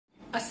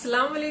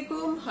अस्सलाम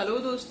वालेकुम। हेलो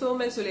दोस्तों,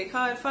 मैं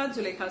जुलेखा अरफात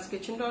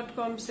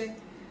zulekhaskitchen.com से।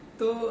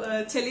 तो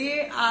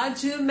चलिए,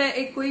 आज मैं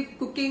एक कोई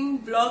कुकिंग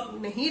व्लॉग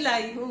नहीं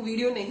लाई हूँ,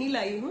 वीडियो नहीं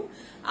लाई हूँ।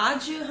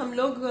 आज हम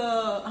लोग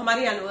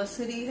हमारी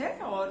एनिवर्सरी है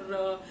और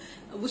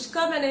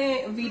उसका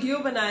मैंने वीडियो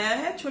बनाया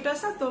है छोटा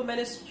सा, तो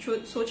मैंने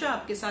सोचा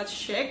आपके साथ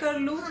शेयर कर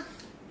लूँ।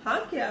 हाँ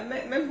क्या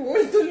मैं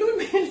बोल तो लूँ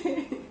मैंने।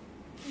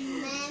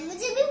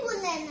 मुझे भी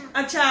बोलना है ना।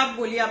 अच्छा आप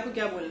बोलिए, आपको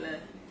क्या बोलना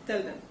है? चल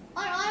दे।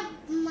 और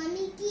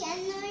मम्मी की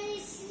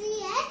एनिवर्सरी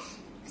है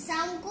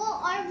शाम को,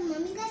 और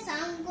मम्मी का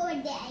शाम को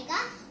बर्थडे आएगा,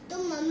 तो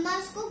मम्मा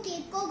उसको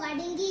केक को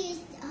काटेंगी,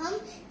 हम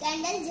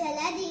कैंडल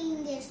जला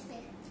देंगे उस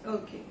पे।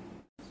 ओके,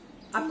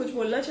 आप कुछ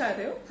बोलना चाह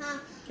रहे हो?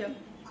 हाँ, क्या?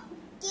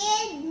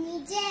 के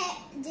नीचे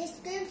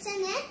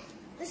डिस्क्रिप्शन है,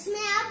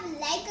 उसमें आप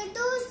लाइक कर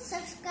दो,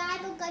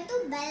 सब्सक्राइब कर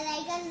दो, बेल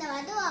आइकन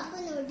दबा दो, आपको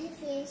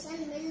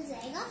नोटिफिकेशन मिल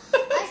जाएगा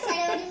और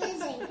सैलरी मिल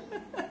जाएगी।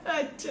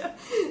 अच्छा,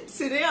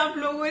 सिरे आप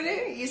लोगों ने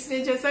इसने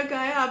जैसा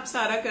कहा है आप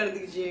सारा कर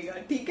दीजिएगा,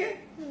 ठीक है?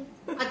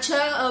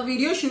 अच्छा,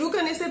 वीडियो शुरू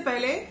करने से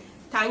पहले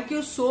थैंक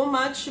यू सो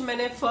मच।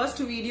 मैंने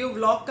फर्स्ट वीडियो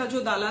व्लॉग का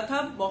जो डाला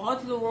था,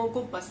 बहुत लोगों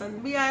को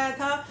पसंद भी आया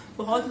था,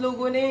 बहुत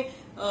लोगों ने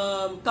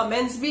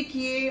कमेंट्स भी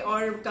किए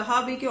और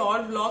कहा भी कि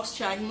और व्लॉग्स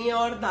चाहिए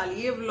और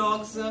डालिए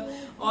व्लॉग्स।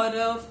 और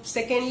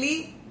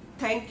secondly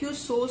thank you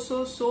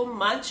so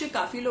much.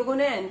 काफी लोगों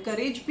ने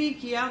एनकरेज भी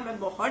किया। मैं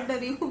बहुत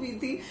डरी हुई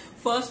थी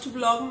फर्स्ट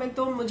व्लॉग में,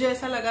 तो मुझे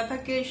ऐसा लगा था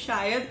कि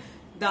शायद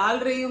डाल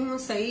रही हूँ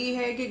सही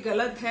है कि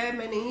गलत है,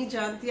 मैं नहीं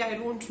जानती, आई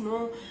डोंट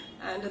नो,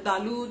 एंड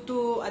डालू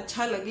तो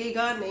अच्छा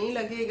लगेगा नहीं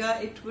लगेगा,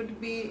 इट वुड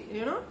बी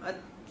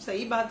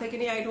सही बात है कि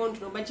नहीं, आई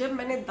डोंट नो। बट जब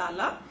मैंने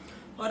डाला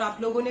और आप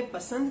लोगों ने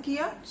पसंद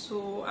किया,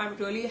 सो I am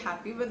really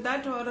happy with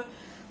that. और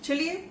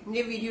चलिए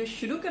ये वीडियो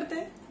शुरू करते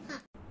हैं।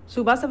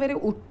 सुबह सवेरे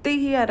उठते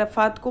ही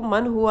अरफात को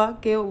मन हुआ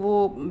कि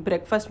वो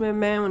ब्रेकफास्ट में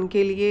मैं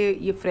उनके लिए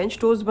ये फ्रेंच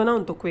टोस्ट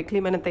बनाऊं, तो क्विकली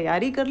मैंने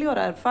तैयारी कर ली। और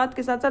अरफात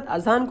के साथ साथ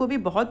अजान को भी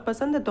बहुत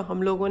पसंद है, तो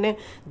हम लोगों ने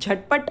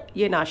झटपट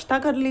ये नाश्ता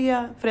कर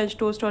लिया, फ्रेंच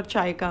टोस्ट और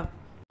चाय का।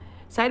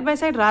 साइड बाय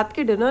साइड रात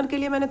के डिनर के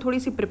लिए मैंने थोड़ी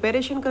सी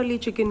प्रिपरेशन कर ली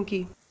चिकन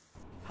की।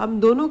 हम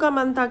दोनों का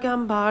मन था कि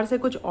हम बाहर से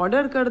कुछ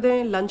ऑर्डर कर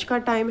दें, लंच का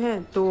टाइम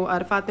है, तो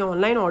अरफात ने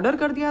ऑनलाइन ऑर्डर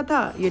कर दिया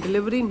था। ये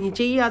डिलीवरी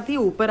नीचे ही आती है,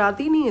 ऊपर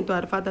आती नहीं है, तो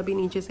अरफात अभी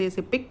नीचे से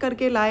इसे पिक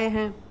करके लाए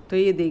हैं। तो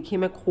ये देखिए,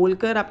 मैं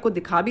खोलकर आपको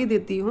दिखा भी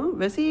देती हूँ।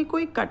 वैसे ये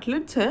कोई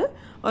कटलेट्स हैं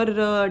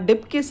और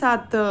डिप के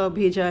साथ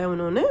भेजा है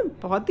उन्होंने,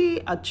 बहुत ही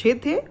अच्छे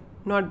थे,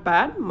 नॉट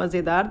बैड,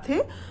 मज़ेदार थे।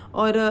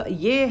 और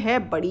ये है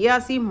बढ़िया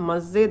सी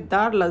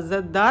मज़ेदार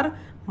लज्जतदार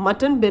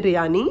मटन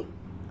बिरयानी।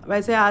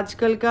 वैसे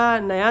आजकल का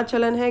नया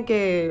चलन है कि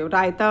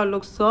रायता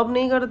लोग सर्व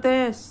नहीं करते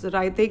हैं,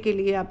 रायते के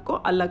लिए आपको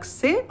अलग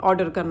से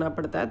ऑर्डर करना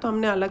पड़ता है, तो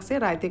हमने अलग से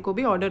रायते को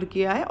भी ऑर्डर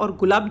किया है और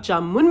गुलाब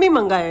जामुन भी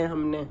मंगाए हैं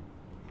हमने।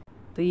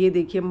 तो ये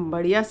देखिए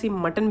बढ़िया सी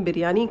मटन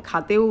बिरयानी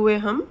खाते हुए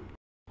हम,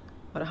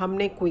 और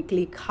हमने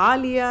क्विकली खा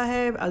लिया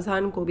है,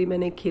 अजान को भी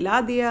मैंने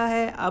खिला दिया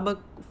है। अब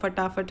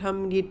फटाफट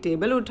हम ये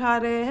टेबल उठा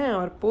रहे हैं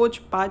और पोंछ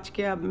पाछ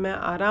के अब मैं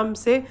आराम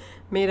से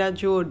मेरा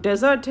जो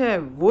डेजर्ट है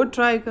वो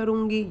ट्राई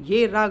करूँगी।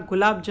 ये रहा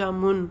गुलाब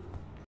जामुन।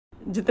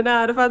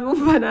 जितना अरफात वो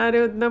बना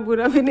रहे उतना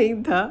बुरा भी नहीं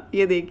था।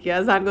 ये देखिए,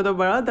 अजान को तो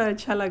बहुत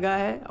अच्छा लगा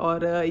है।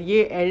 और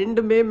ये एंड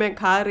में मैं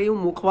खा रही हूँ,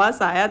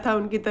 मुखवास आया था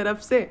उनकी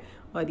तरफ से,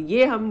 और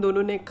ये हम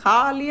दोनों ने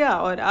खा लिया।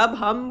 और अब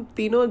हम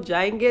तीनों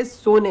जाएंगे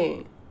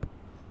सोने।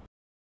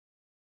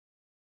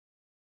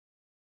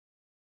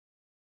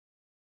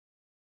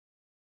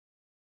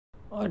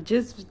 और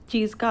जिस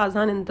चीज़ का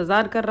अजान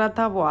इंतज़ार कर रहा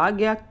था वो आ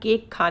गया,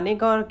 केक खाने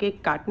का और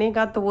केक काटने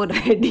का, तो वो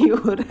रेडी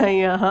हो रहा है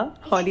यहाँ।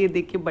 और ये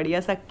देखिए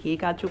बढ़िया सा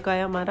केक आ चुका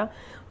है हमारा,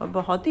 और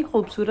बहुत ही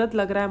खूबसूरत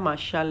लग रहा है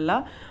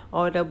माशाल्लाह।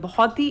 और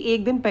बहुत ही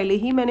एक दिन पहले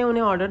ही मैंने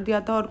उन्हें ऑर्डर दिया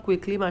था और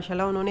क्विकली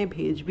माशाल्लाह उन्होंने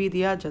भेज भी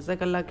दिया,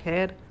 जज़ाकल्लाह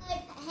खैर।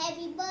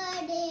 Happy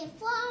birthday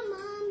for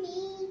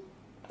mummy.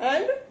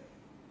 And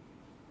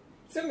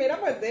so मेरा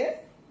बर्थडे?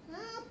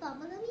 हाँ,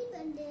 पापा का भी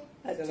बर्थडे।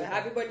 अच्छा,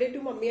 happy birthday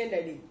to mummy and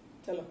daddy.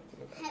 चलो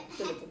चलो।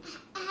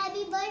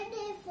 Happy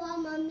birthday for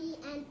mummy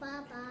and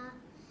पापा।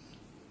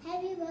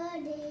 Happy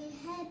birthday.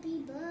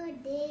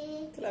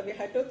 चलो अभी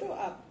हटो तो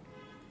आप,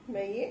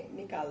 मैं ये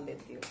निकाल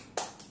देती हूँ।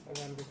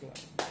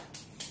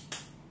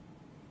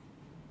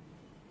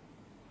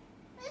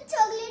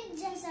 चॉकलेट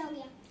जैसा हो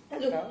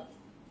गया।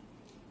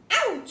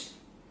 आउच!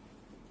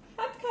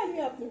 हाथ खा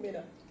लिया आपने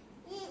मेरा।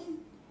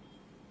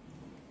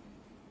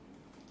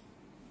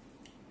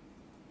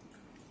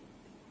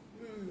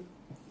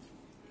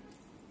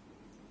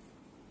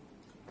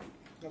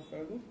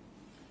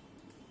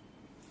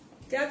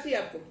 क्या चाहिए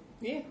आपको?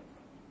 ये?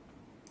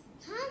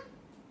 हाँ,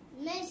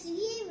 मैं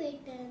इसलिए वेट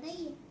कर रहा था।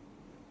 ये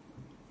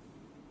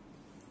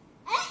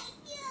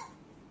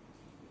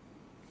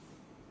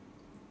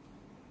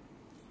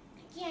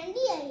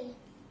कैंडी है,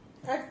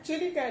 ये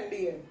एक्चुअली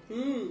कैंडी है।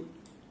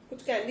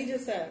 कुछ कैंडी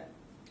जैसा है।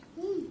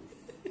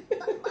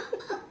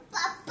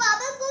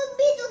 पापा को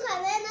भी तो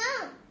खाना है ना।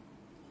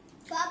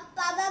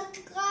 पापा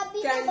का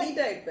भी कैंडी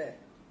टाइप है।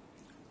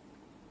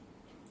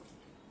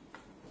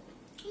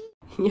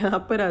 यहाँ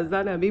पर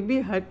अजान अभी भी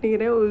हट नहीं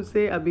रहे,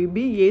 उसे अभी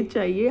भी ये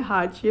चाहिए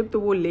हार्ट शेप, तो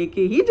वो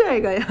लेके ही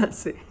जाएगा यहाँ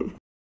से।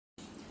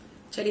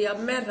 चलिए अब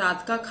मैं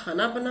रात का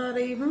खाना बना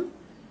रही हूँ।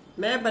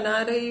 मैं बना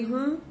रही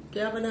हूँ,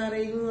 क्या बना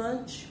रही हूँ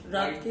आज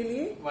रात के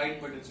लिए?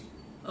 White butter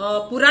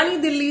chicken. पुरानी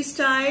दिल्ली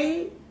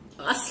स्टाइल,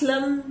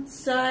 असलम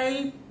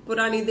स्टाइल,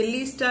 पुरानी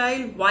Delhi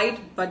style white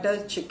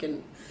butter chicken.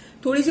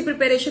 थोड़ी सी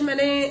प्रिपरेशन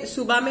मैंने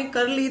सुबह में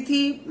कर ली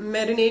थी,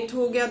 मैरिनेट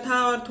हो गया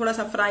था और थोड़ा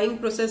सा फ्राइंग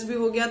प्रोसेस भी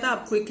हो गया था।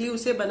 अब क्विकली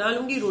उसे बना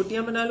लूंगी,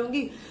 रोटियां बना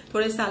लूंगी,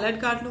 थोड़े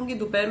सैलड काट लूंगी।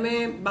 दोपहर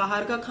में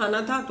बाहर का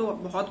खाना था तो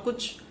बहुत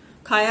कुछ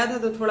खाया था,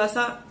 तो थोड़ा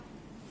सा,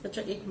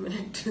 अच्छा एक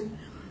मिनट,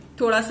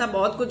 थोड़ा सा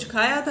बहुत कुछ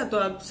खाया था तो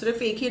अब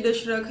सिर्फ एक ही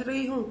डिश रख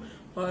रही हूँ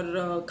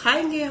और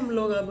खाएंगे हम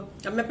लोग। अब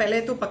मैं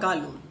पहले तो पका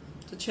लूं,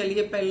 तो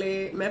चलिए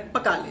पहले मैं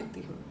पका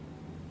लेती हूँ।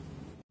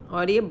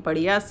 और ये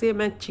बढ़िया से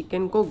मैं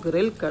चिकन को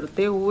ग्रिल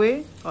करते हुए,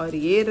 और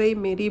ये रही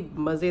मेरी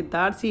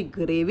मज़ेदार सी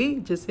ग्रेवी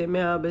जिसे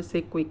मैं अब इसे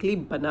क्विकली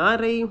बना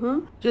रही हूँ।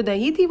 जो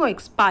दही थी वो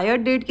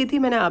एक्सपायर्ड डेट की थी,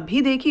 मैंने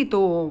अभी देखी तो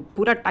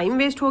पूरा टाइम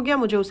वेस्ट हो गया,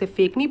 मुझे उसे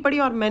फेंकनी पड़ी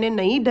और मैंने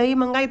नई दही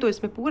मंगाई तो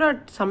इसमें पूरा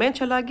समय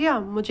चला गया।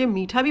 मुझे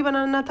मीठा भी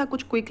बनाना था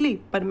कुछ क्विकली,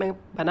 पर मैं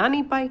बना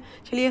नहीं पाई।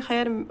 चलिए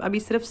खैर, अभी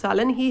सिर्फ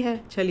सालन ही है।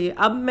 चलिए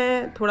अब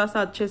मैं थोड़ा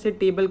सा अच्छे से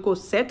टेबल को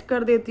सेट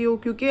कर देती हूँ,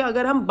 क्योंकि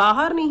अगर हम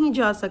बाहर नहीं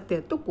जा सकते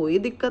तो कोई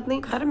दिक्कत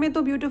नहीं, घर में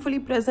तो ब्यूटीफुली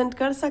प्रेजेंट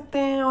कर सकते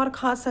हैं और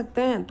खा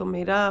सकते हैं। तो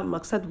मेरा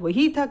मकसद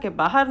वही था कि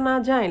बाहर ना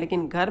जाएं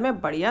लेकिन घर में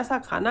बढ़िया सा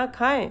खाना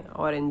खाएं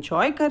और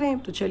एंजॉय करें।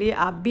 तो चलिए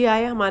आप भी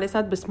आए हमारे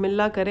साथ,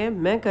 बिस्मिल्लाह करें।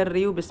 मैं कर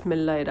रही हूँ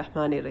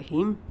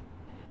बिस्मिल्लाहिर्रहमानिर्रहीम।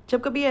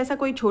 जब कभी ऐसा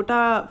कोई छोटा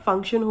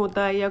फंक्शन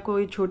होता है या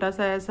कोई छोटा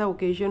सा ऐसा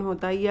ओकेजन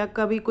होता है या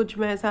कभी कुछ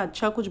में ऐसा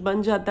अच्छा कुछ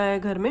बन जाता है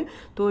घर में,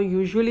 तो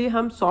यूजुअली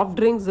हम सॉफ्ट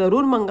ड्रिंक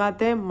ज़रूर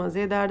मंगाते हैं,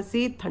 मज़ेदार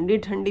सी ठंडी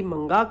ठंडी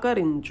मंगा कर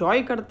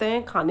इंजॉय करते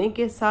हैं खाने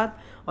के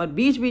साथ। और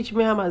बीच बीच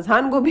में हम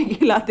अजान को भी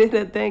खिलाते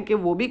रहते हैं कि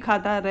वो भी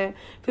खाता रहे।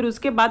 फिर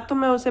उसके बाद तो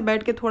मैं उसे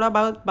बैठ के थोड़ा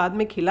बहुत बाद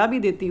में खिला भी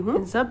देती हूँ।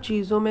 इन सब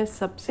चीज़ों में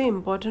सबसे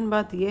इम्पोर्टेंट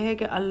बात यह है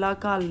कि अल्लाह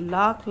का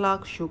लाख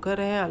लाख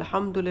शुक्र है,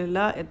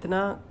 अल्हम्दुलिल्लाह,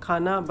 इतना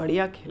खाना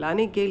बढ़िया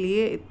खिलाने के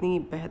लिए, इतनी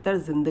बेहतर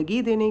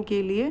ज़िंदगी देने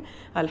के लिए,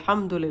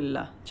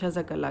 अल्हम्दुलिल्लाह,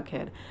 जज़ाकल्लाह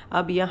खैर।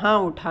 अब यहाँ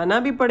उठाना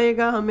भी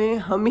पड़ेगा हमें,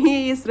 हम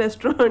ही इस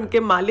रेस्टोरेंट के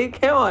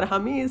मालिक हैं और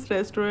हम ही इस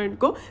रेस्टोरेंट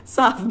को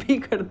साफ भी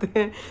करते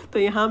हैं। तो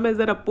यहाँ मैं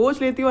ज़रा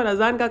पोंछ लेती हूँ और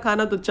अजान का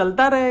खाना तो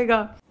चलता रहेगा।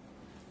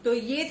 तो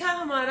ये था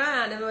हमारा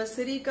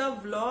एनिवर्सरी का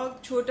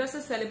व्लॉग, छोटा सा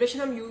सेलिब्रेशन।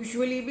 हम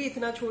यूजुअली भी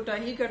इतना छोटा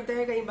ही करते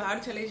हैं, कहीं बाहर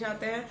चले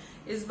जाते हैं।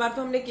 इस बार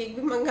तो हमने केक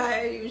भी मंगाया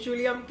है,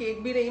 यूजुअली हम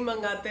केक भी नहीं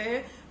मंगाते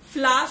हैं।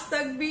 फ्लावर्स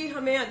तक भी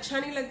हमें अच्छा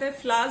नहीं लगता है।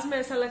 फ्लावर्स में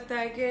ऐसा लगता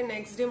है कि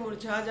नेक्स्ट डे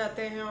मुरझा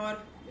जाते हैं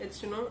और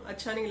इट्स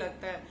अच्छा नहीं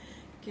लगता है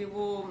कि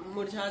वो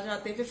मुरझा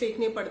जाते हैं, फिर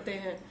फेंकने पड़ते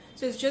हैं।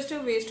 So it's just a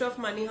waste of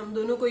money, हम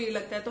दोनों को ये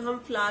लगता है। तो हम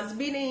फ्लावर्स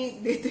भी नहीं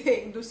देते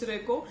एक दूसरे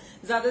को,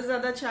 ज्यादा से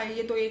ज्यादा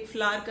चाहिए तो एक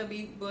फ्लावर कभी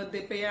बर्थडे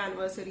पे या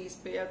एनिवर्सरीज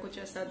पे या कुछ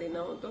ऐसा देना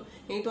हो तो,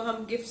 नहीं तो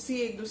हम गिफ्ट्स ही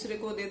एक दूसरे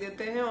को दे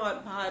देते हैं और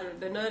बाहर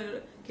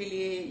डिनर के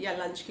लिए या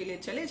लंच के लिए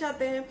चले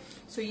जाते हैं।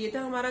 सो ये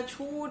था हमारा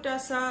छोटा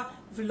सा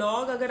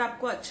व्लॉग। अगर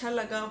आपको अच्छा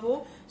लगा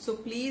हो सो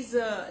प्लीज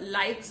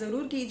लाइक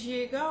जरूर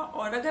कीजिएगा,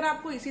 और अगर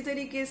आपको इसी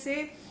तरीके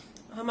से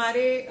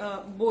हमारे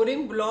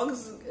बोरिंग ब्लॉग्स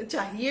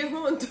चाहिए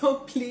हो तो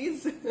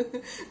प्लीज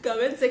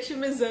कमेंट सेक्शन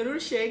में जरूर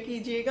शेयर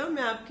कीजिएगा।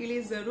 मैं आपके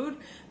लिए जरूर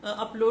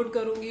अपलोड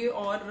करूंगी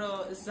और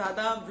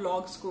ज्यादा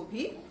व्लॉग्स को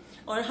भी।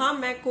 और हाँ,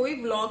 मैं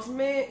कोई व्लॉग्स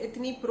में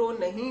इतनी प्रो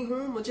नहीं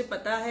हूँ, मुझे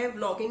पता है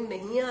व्लॉगिंग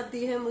नहीं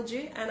आती है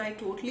मुझे, and I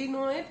totally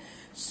no it.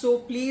 So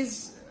please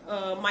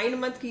mind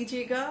मत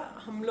कीजिएगा,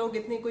 हम लोग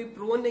इतने कोई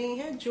प्रो नहीं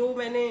है। जो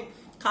मैंने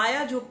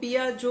खाया, जो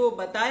पिया, जो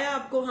बताया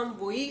आपको, हम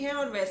वही हैं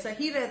और वैसा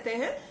ही रहते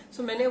हैं।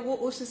 सो मैंने वो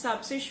उस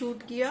हिसाब से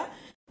शूट किया।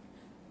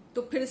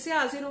 तो फिर से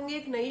हाजिर होंगी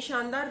एक नई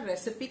शानदार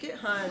रेसिपी के,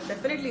 हाँ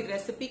डेफिनेटली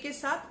रेसिपी के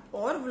साथ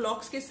और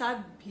व्लॉग्स के साथ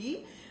भी।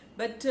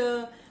 बट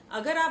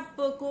अगर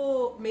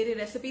आपको मेरे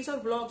रेसिपीज और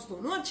व्लॉग्स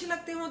दोनों अच्छे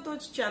लगते हो तो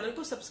चैनल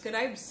को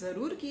सब्सक्राइब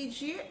जरूर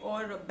कीजिए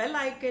और बेल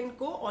आइकन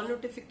को ऑल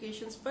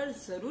नोटिफिकेशंस पर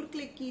जरूर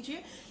क्लिक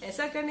कीजिए।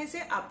 ऐसा करने से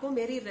आपको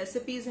मेरी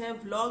रेसिपीज हैं,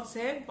 व्लॉग्स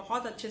हैं,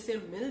 बहुत अच्छे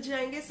से मिल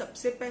जाएंगे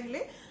सबसे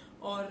पहले।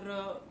 और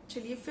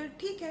चलिए फिर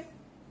ठीक है,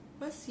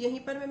 बस यहीं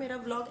पर मैं मेरा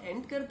व्लॉग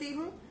एंड करती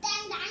हूँ।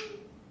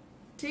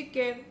 ठीक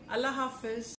है, अल्लाह हाफिज।